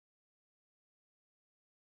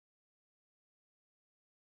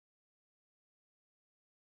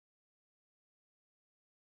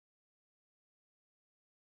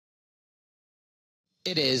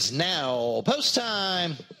It is now post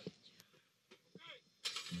time.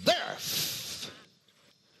 There.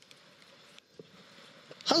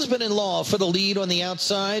 Husband-in-law for the lead on the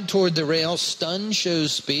outside toward the rail. Stun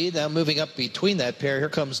shows speed. Now moving up between that pair. Here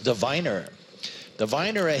comes Diviner.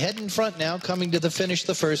 Diviner ahead in front now, coming to the finish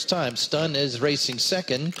the first time. Stun is racing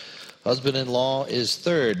second. Husband-in-law is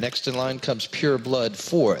third. Next in line comes Pure Blood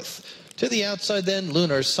fourth. To the outside then,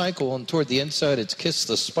 Lunar Cycle, and toward the inside it's Kiss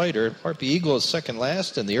the Spider. Harpy Eagle is second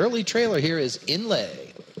last, and the early trailer here is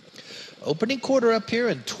Inlay. Opening quarter up here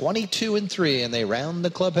in 22 and 3, and they round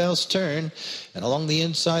the clubhouse turn, and along the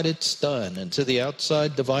inside it's Stun, and to the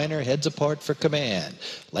outside Diviner heads apart for command.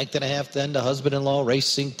 Length and a half then to Husband-in-law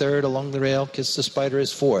racing third along the rail. Kiss the Spider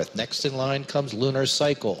is fourth. Next in line comes Lunar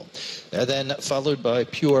Cycle. They're then followed by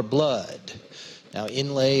Pure Blood. Now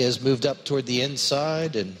Inlay has moved up toward the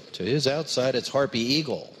inside, and to his outside it's Harpy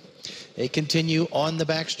Eagle. They continue on the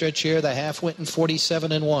backstretch here. The half went in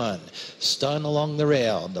 47 and 1. Stun along the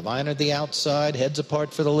rail. Diviner the outside, heads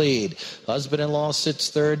apart for the lead. Husband-in-law sits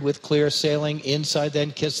third with clear sailing. Inside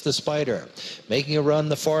then Kiss the Spider. Making a run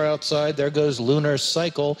the far outside. There goes Lunar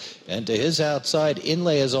Cycle. And to his outside,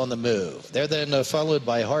 Inlay is on the move. They're then followed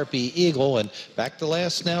by Harpy Eagle. And back to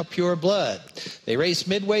last now, Pure Blood. They race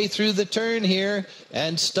midway through the turn here.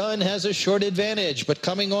 And Stun has a short advantage. But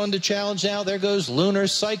coming on to challenge now, there goes Lunar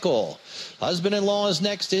Cycle. Husband-in-law is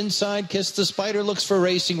next inside. Kiss the Spider looks for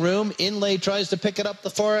racing room. Inlay tries to pick it up the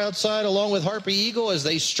far outside along with Harpy Eagle as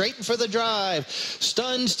they straighten for the drive.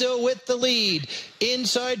 Stun still with the lead.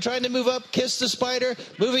 Inside trying to move up. Kiss the Spider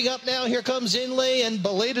moving up now. Here comes Inlay and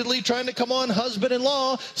belatedly trying to come on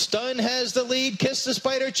Husband-in-law. Stun has the lead. Kiss the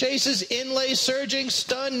Spider chases. Inlay surging.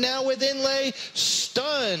 Stun now with Inlay.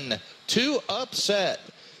 Stun to upset.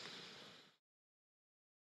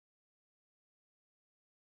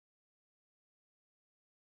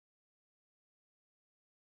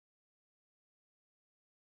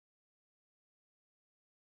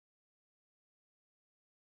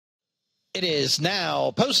 It is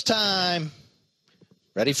now post time.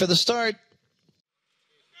 Ready for the start.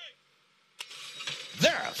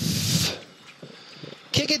 There.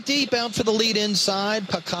 Kick it deep out for the lead inside.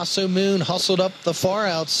 Picasso Moon hustled up the far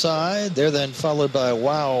outside. They're then followed by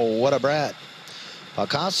Wow, What a Brat.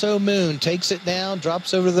 Picasso Moon takes it down,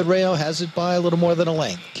 drops over the rail, has it by a little more than a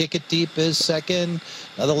length. Kick it deep is second.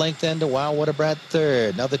 Another length then to Wow, What a Brat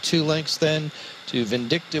third. Another 2 lengths then to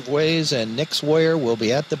Vindictive Ways, and Nick's Warrior will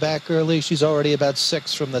be at the back early. She's already about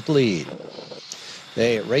 6 from the lead.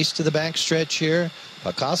 They race to the back stretch here.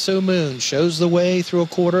 Picasso Moon shows the way through a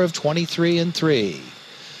quarter of 23 and 3.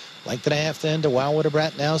 Length and a half then to Wow What a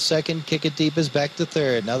Brat now second. Kick it deep is back to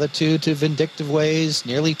third. Another 2 to Vindictive Ways.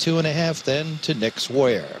 Nearly 2.5 then to Nick's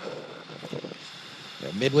Warrior.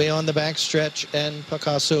 They're midway on the back stretch, and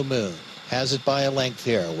Picasso Moon has it by a length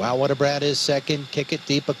here. Wow What a Brat is second. Kick it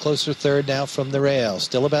deep, a closer third now from the rail.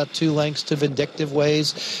 Still about 2 lengths to Vindictive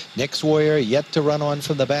Ways. Nick's Warrior yet to run on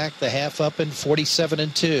from the back. The half up in 47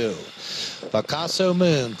 and 2. Picasso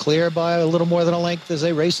Moon clear by a little more than a length as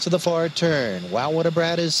they race to the far turn. Wow What a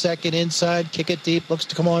Brat is second inside. Kick it deep looks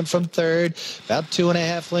to come on from third. About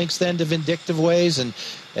 2.5 lengths then to Vindictive Ways, and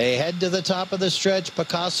they head to the top of the stretch.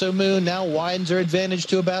 Picasso Moon now widens her advantage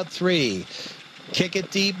to about 3. Kick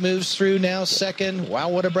it deep moves through now second. Wow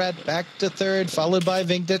What a Brat back to third, followed by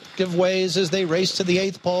Vindictive Ways as they race to the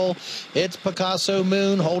 8th pole. It's Picasso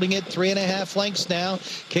Moon holding it 3.5 lengths now.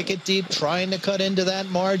 Kick it deep, trying to cut into that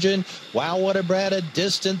margin. Wow What a Brat a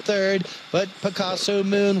distant third, but Picasso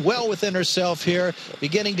Moon well within herself here,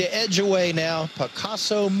 beginning to edge away now.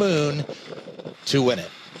 Picasso Moon to win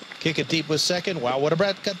it. Kick it deep was second. Wow What a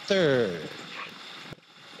Brat got third.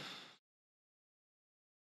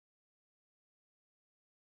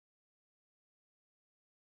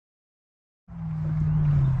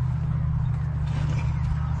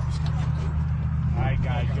 All right,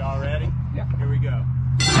 guys, y'all ready? Yeah. Here we go.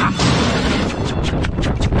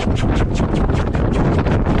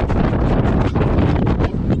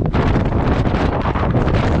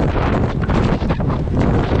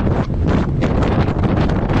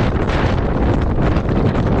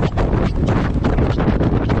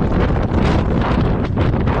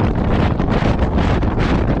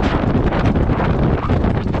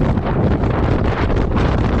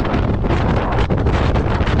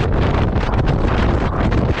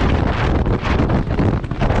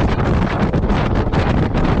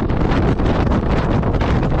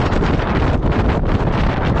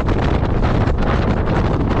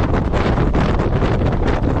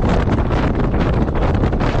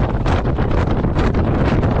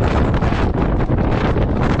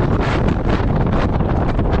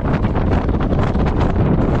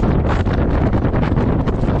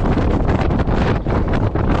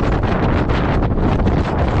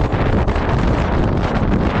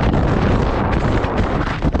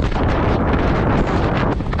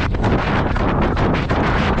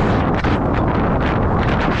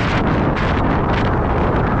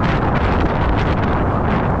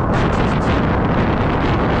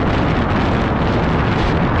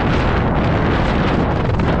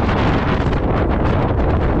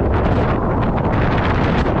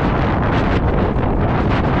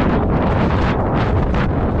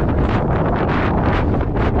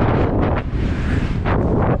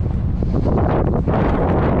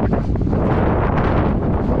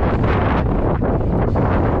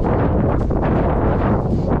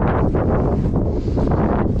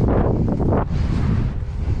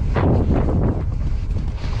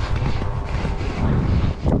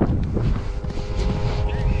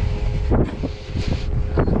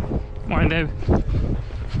 David?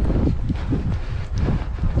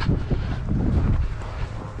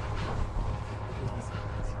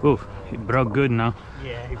 Ooh, he broke good now.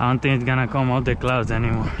 Yeah. I don't think it's gonna come out the clouds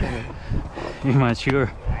anymore.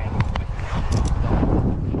 Immature.